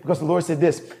again because the Lord said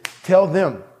this, tell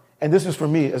them. And this was for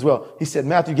me as well. He said,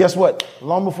 Matthew, guess what?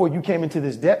 Long before you came into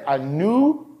this debt, I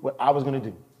knew what I was going to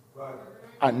do.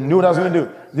 I knew what I was going to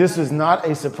do. This is not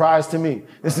a surprise to me.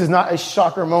 This is not a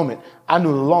shocker moment. I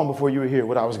knew long before you were here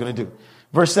what I was going to do.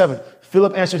 Verse 7,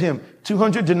 Philip answered him,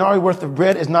 200 denarii worth of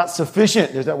bread is not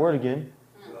sufficient. There's that word again.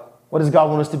 What does God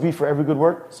want us to be for every good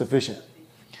work? Sufficient.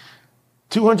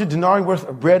 200 denarii worth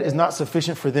of bread is not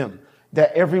sufficient for them,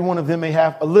 that every one of them may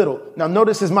have a little. Now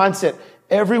notice his mindset.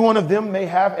 Every one of them may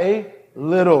have a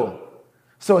little.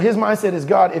 So his mindset is,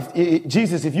 God,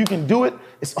 Jesus, if you can do it,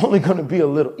 it's only going to be a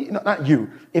little. Not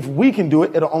you. If we can do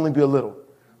it, it'll only be a little.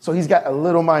 So he's got a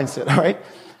little mindset, all right?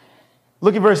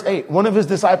 Look at verse 8. One of his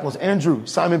disciples, Andrew,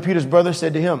 Simon Peter's brother,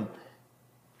 said to him,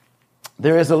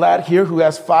 there is a lad here who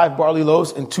has 5 barley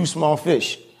loaves and 2 small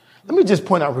fish. Let me just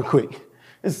point out real quick.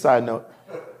 This is a side note.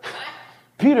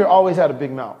 Peter always had a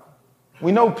big mouth.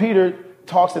 We know Peter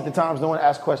talks at the times no one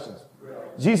asks questions.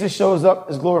 Jesus shows up,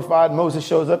 is glorified. Moses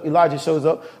shows up. Elijah shows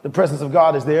up. The presence of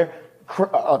God is there.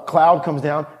 A cloud comes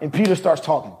down, and Peter starts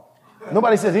talking.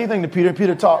 Nobody says anything to Peter.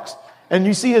 Peter talks. And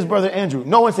you see his brother Andrew.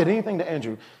 No one said anything to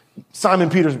Andrew. Simon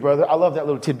Peter's brother. I love that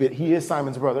little tidbit. He is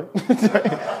Simon's brother.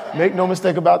 Make no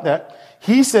mistake about that.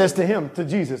 He says to him, to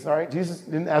Jesus, all right? Jesus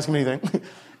didn't ask him anything.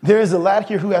 There is a lad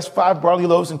here who has 5 barley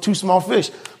loaves and 2 small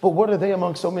fish. But what are they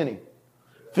among so many?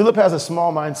 Philip has a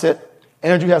small mindset.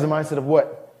 Andrew has a mindset of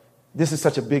what? This is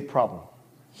such a big problem.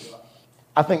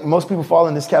 I think most people fall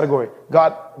in this category.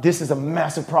 God, this is a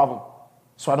massive problem,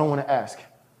 so I don't want to ask.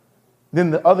 Then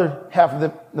the other half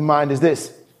of the mind is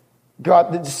this.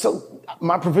 God,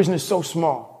 my provision is so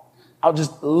small. I'll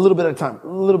just a little bit at a time, a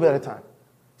little bit at a time.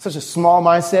 Such a small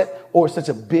mindset or such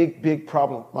a big, big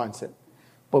problem mindset.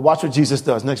 But watch what Jesus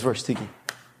does. Next verse, Tiki.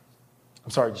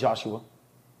 I'm sorry, Joshua.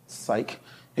 Psych.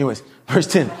 Anyways, verse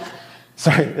 10.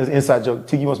 Sorry, that's an inside joke.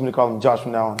 Tiki wants me to call him Josh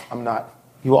from now on. I'm not.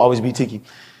 He will always be Tiki.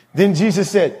 Then Jesus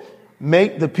said,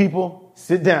 make the people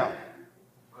sit down.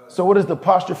 So what is the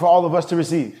posture for all of us to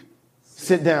receive?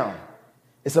 Sit down.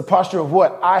 It's a posture of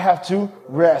what? I have to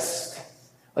rest.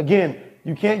 Again,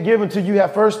 you can't give until you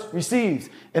have first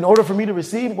received. In order for me to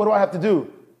receive, what do I have to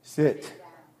do? Sit.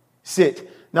 Sit.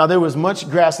 Now, there was much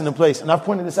grass in the place, and I've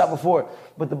pointed this out before,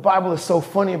 but the Bible is so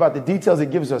funny about the details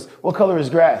it gives us. What color is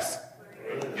grass?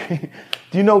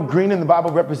 Do you know green in the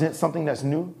Bible represents something that's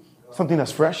new, something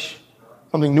that's fresh,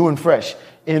 something new and fresh?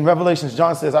 In Revelations,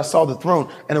 John says, I saw the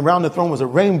throne, and around the throne was a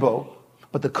rainbow,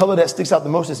 but the color that sticks out the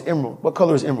most is emerald. What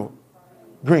color is emerald?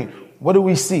 Green. What do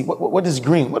we see? What is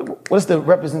green? What is the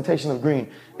representation of green?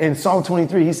 In Psalm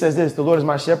 23, he says this, the Lord is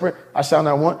my shepherd, I shall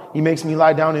not want. He makes me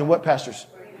lie down in what pastures?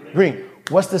 Green.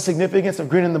 What's the significance of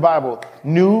green in the Bible?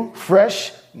 New,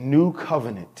 fresh, new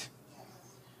covenant.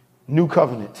 New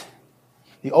covenant.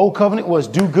 The old covenant was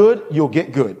do good, you'll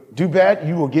get good. Do bad,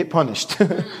 you will get punished.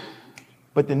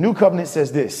 But the new covenant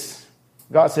says this.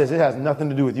 God says it has nothing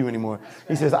to do with you anymore.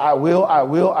 He says, I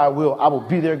will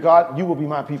be their God. You will be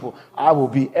my people. I will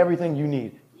be everything you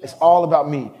need. It's all about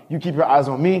me. You keep your eyes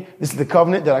on me. This is the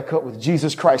covenant that I cut with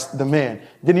Jesus Christ, the man.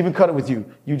 Didn't even cut it with you.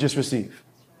 You just receive.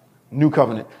 New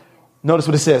covenant. Notice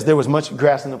what it says. There was much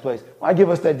grass in the place. Why give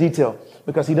us that detail?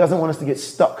 Because he doesn't want us to get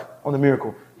stuck on the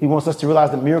miracle. He wants us to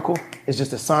realize the miracle is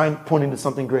just a sign pointing to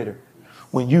something greater.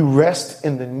 When you rest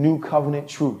in the new covenant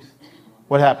truth,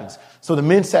 what happens? So the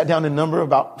men sat down in number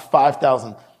about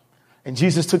 5,000. And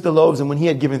Jesus took the loaves, and when he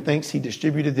had given thanks, he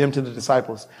distributed them to the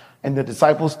disciples, and the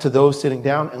disciples to those sitting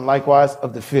down, and likewise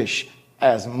of the fish,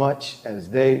 as much as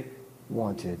they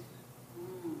wanted.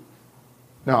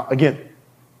 Now, again,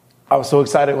 I was so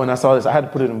excited when I saw this. I had to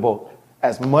put it in bold.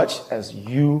 As much as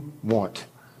you want.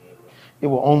 It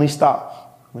will only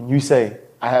stop when you say,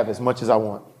 I have as much as I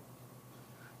want.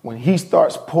 When he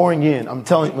starts pouring in, I'm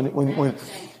telling you, when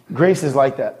grace is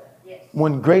like that.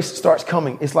 When grace starts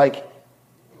coming, it's like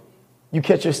you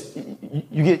catch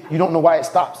you don't know why it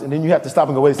stops. And then you have to stop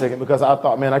and go, wait a second, because I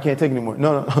thought, man, I can't take it anymore.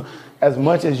 No. As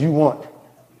much as you want.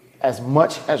 As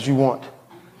much as you want.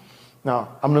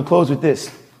 Now, I'm going to close with this.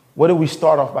 What do we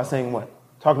start off by saying what?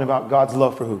 Talking about God's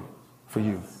love for who? For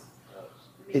you.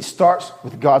 It starts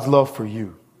with God's love for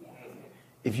you.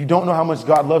 If you don't know how much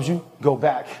God loves you, go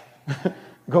back.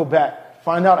 Go back.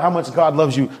 Find out how much God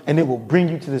loves you, and it will bring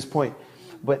you to this point.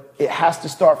 But it has to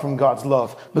start from God's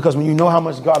love. Because when you know how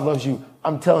much God loves you,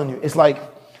 I'm telling you, it's like,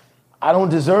 I don't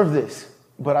deserve this,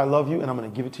 but I love you, and I'm going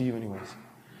to give it to you anyways.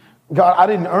 God, I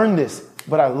didn't earn this,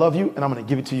 but I love you, and I'm going to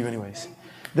give it to you anyways.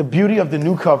 The beauty of the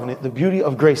new covenant, the beauty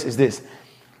of grace is this.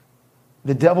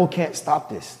 The devil can't stop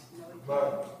this.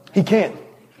 He can't.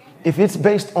 If it's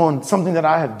based on something that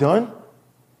I have done,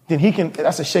 then he can,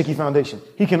 that's a shaky foundation.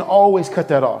 He can always cut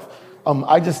that off.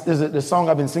 There's a song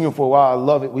I've been singing for a while. I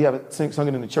love it. We haven't sung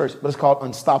it in the church, but it's called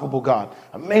Unstoppable God.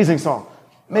 Amazing song.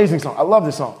 Amazing song. I love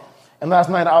this song. And last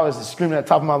night I was just screaming at the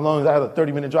top of my lungs. I had a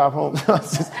 30-minute drive home. I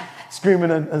was just screaming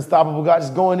Unstoppable God,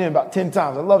 just going in about 10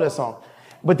 times. I love that song.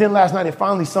 But then last night it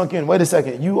finally sunk in. Wait a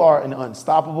second. You are an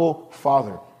unstoppable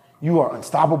Father. You are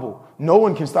unstoppable. No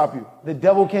one can stop you. The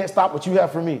devil can't stop what you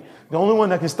have for me. The only one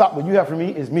that can stop what you have for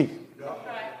me is me.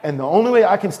 And the only way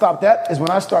I can stop that is when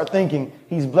I start thinking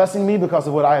he's blessing me because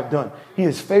of what I have done. He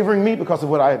is favoring me because of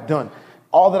what I have done.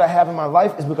 All that I have in my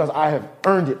life is because I have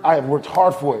earned it. I have worked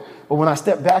hard for it. But when I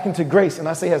step back into grace and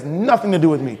I say it has nothing to do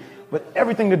with me, but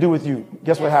everything to do with you,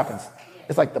 guess what happens?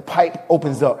 It's like the pipe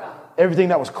opens up. Everything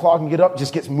that was clogging it up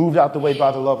just gets moved out the way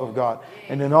by the love of God.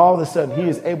 And then all of a sudden, he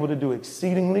is able to do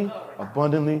exceedingly,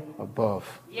 abundantly, above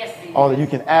all that you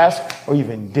can ask or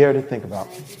even dare to think about.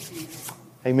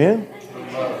 Amen?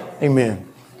 Amen.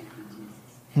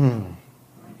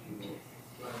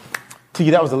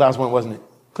 Tiki, that was the last one, wasn't it?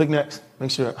 Click next. Make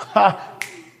sure. I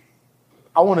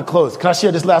want to close. Can I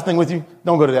share this last thing with you?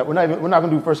 Don't go to that. We're not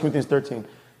going to do 1 Corinthians 13.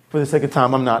 For the sake of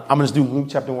time, I'm not. I'm going to do Luke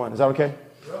chapter 1. Is that okay?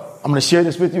 I'm going to share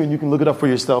this with you, and you can look it up for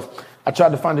yourself. I tried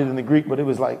to find it in the Greek, but it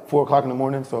was like 4 o'clock in the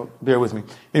morning, so bear with me.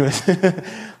 Anyways,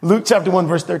 Luke chapter 1,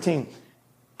 verse 13.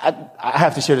 I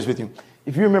have to share this with you.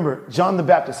 If you remember, John the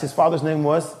Baptist, his father's name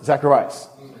was Zacharias.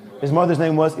 His mother's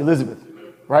name was Elizabeth,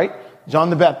 right? John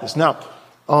the Baptist. Now,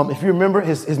 if you remember,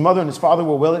 his mother and his father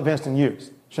were well advanced in years.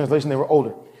 Translation, they were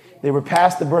older. They were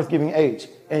past the birth-giving age.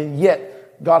 And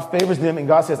yet, God favors them, and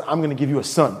God says, I'm going to give you a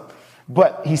son.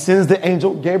 But he sends the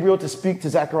angel Gabriel to speak to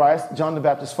Zacharias, John the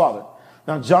Baptist's father.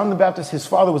 Now, John the Baptist, his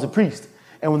father was a priest.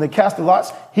 And when they cast the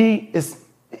lots,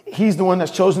 he's the one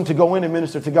that's chosen to go in and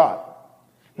minister to God.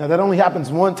 Now, that only happens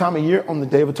one time a year on the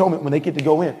Day of Atonement when they get to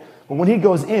go in. But when he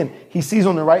goes in, he sees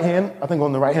on the right hand, I think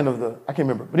on the right hand of I can't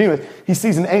remember. But anyway, he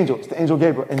sees an angel. It's the angel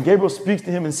Gabriel. And Gabriel speaks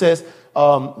to him and says,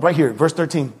 right here, verse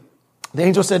 13. The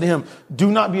angel said to him,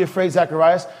 do not be afraid,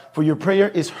 Zacharias, for your prayer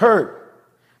is heard.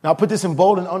 Now, I'll put this in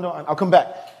bold and underline. I'll come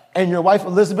back. And your wife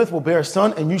Elizabeth will bear a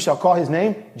son, and you shall call his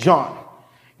name John.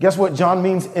 Guess what John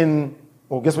means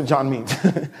guess what John means?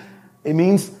 It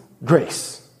means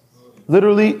grace.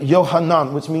 Literally,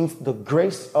 Yohanan, which means the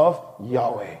grace of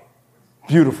Yahweh.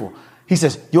 Beautiful. He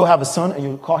says, you'll have a son, and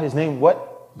you'll call his name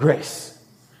what? Grace.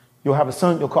 You'll have a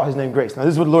son, you'll call his name Grace. Now,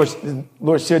 this is what the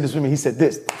Lord shared this with me. He said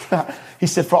this. He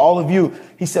said, for all of you,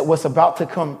 he said, what's about to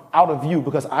come out of you,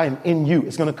 because I am in you,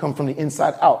 it's going to come from the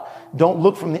inside out. Don't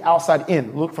look from the outside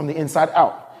in. Look from the inside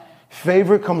out.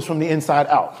 Favor comes from the inside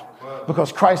out,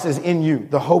 because Christ is in you,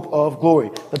 the hope of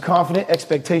glory. The confident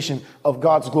expectation of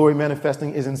God's glory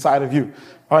manifesting is inside of you.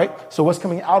 All right? So what's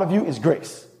coming out of you is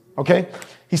grace. Okay?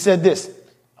 He said this.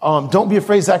 Don't be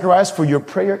afraid, Zacharias, for your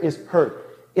prayer is heard.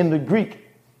 In the Greek,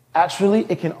 actually,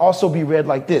 it can also be read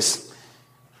like this.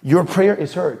 Your prayer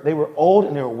is heard. They were old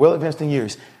and they were well advanced in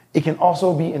years. It can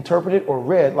also be interpreted or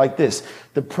read like this.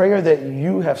 The prayer that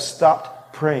you have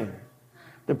stopped praying.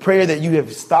 The prayer that you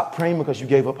have stopped praying because you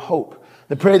gave up hope.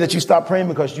 The prayer that you stopped praying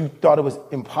because you thought it was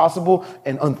impossible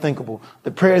and unthinkable.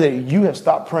 The prayer that you have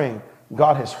stopped praying,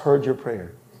 God has heard your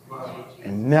prayer.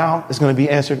 And now it's going to be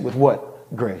answered with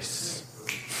what? Grace.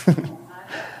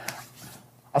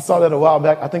 I saw that a while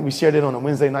back. I think we shared it on a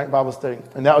Wednesday night Bible study.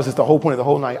 And that was just the whole point of the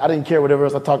whole night. I didn't care whatever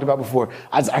else I talked about before.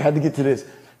 I had to get to this.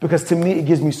 Because to me, it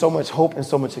gives me so much hope and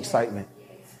so much excitement.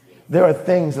 There are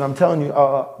things, and I'm telling you,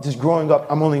 just growing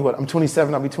up, I'm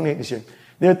 27, I'll be 28 this year.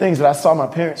 There are things that I saw my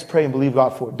parents pray and believe God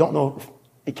for. Don't know if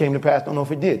it came to pass. Don't know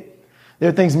if it did. There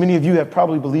are things many of you have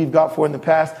probably believed God for in the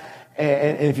past.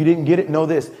 And if you didn't get it, know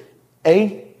this.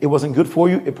 A, it wasn't good for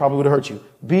you. It probably would have hurt you.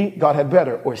 B, God had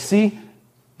better. Or C,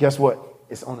 guess what?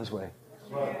 It's on his way.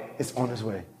 It's on his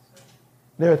way.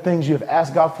 There are things you have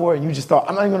asked God for and you just thought,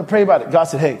 I'm not even going to pray about it. God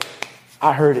said, hey,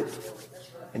 I heard it.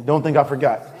 And don't think I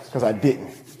forgot, because I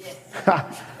didn't.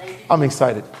 I'm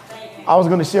excited. I was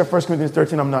going to share 1 Corinthians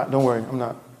 13. I'm not. Don't worry. I'm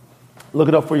not. Look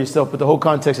it up for yourself. But the whole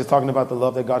context is talking about the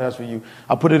love that God has for you.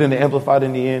 I put it in the Amplified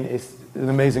in the end. It's an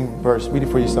amazing verse. Read it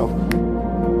for yourself.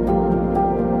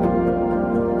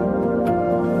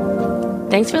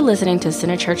 Thanks for listening to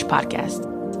Center Church Podcast.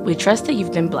 We trust that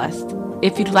you've been blessed.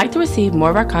 If you'd like to receive more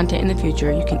of our content in the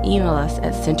future, you can email us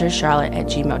at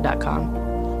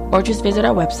centercharlotte@gmail.com or just visit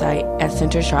our website at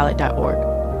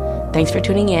centercharlotte.org. Thanks for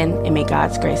tuning in, and may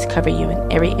God's grace cover you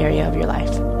in every area of your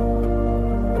life.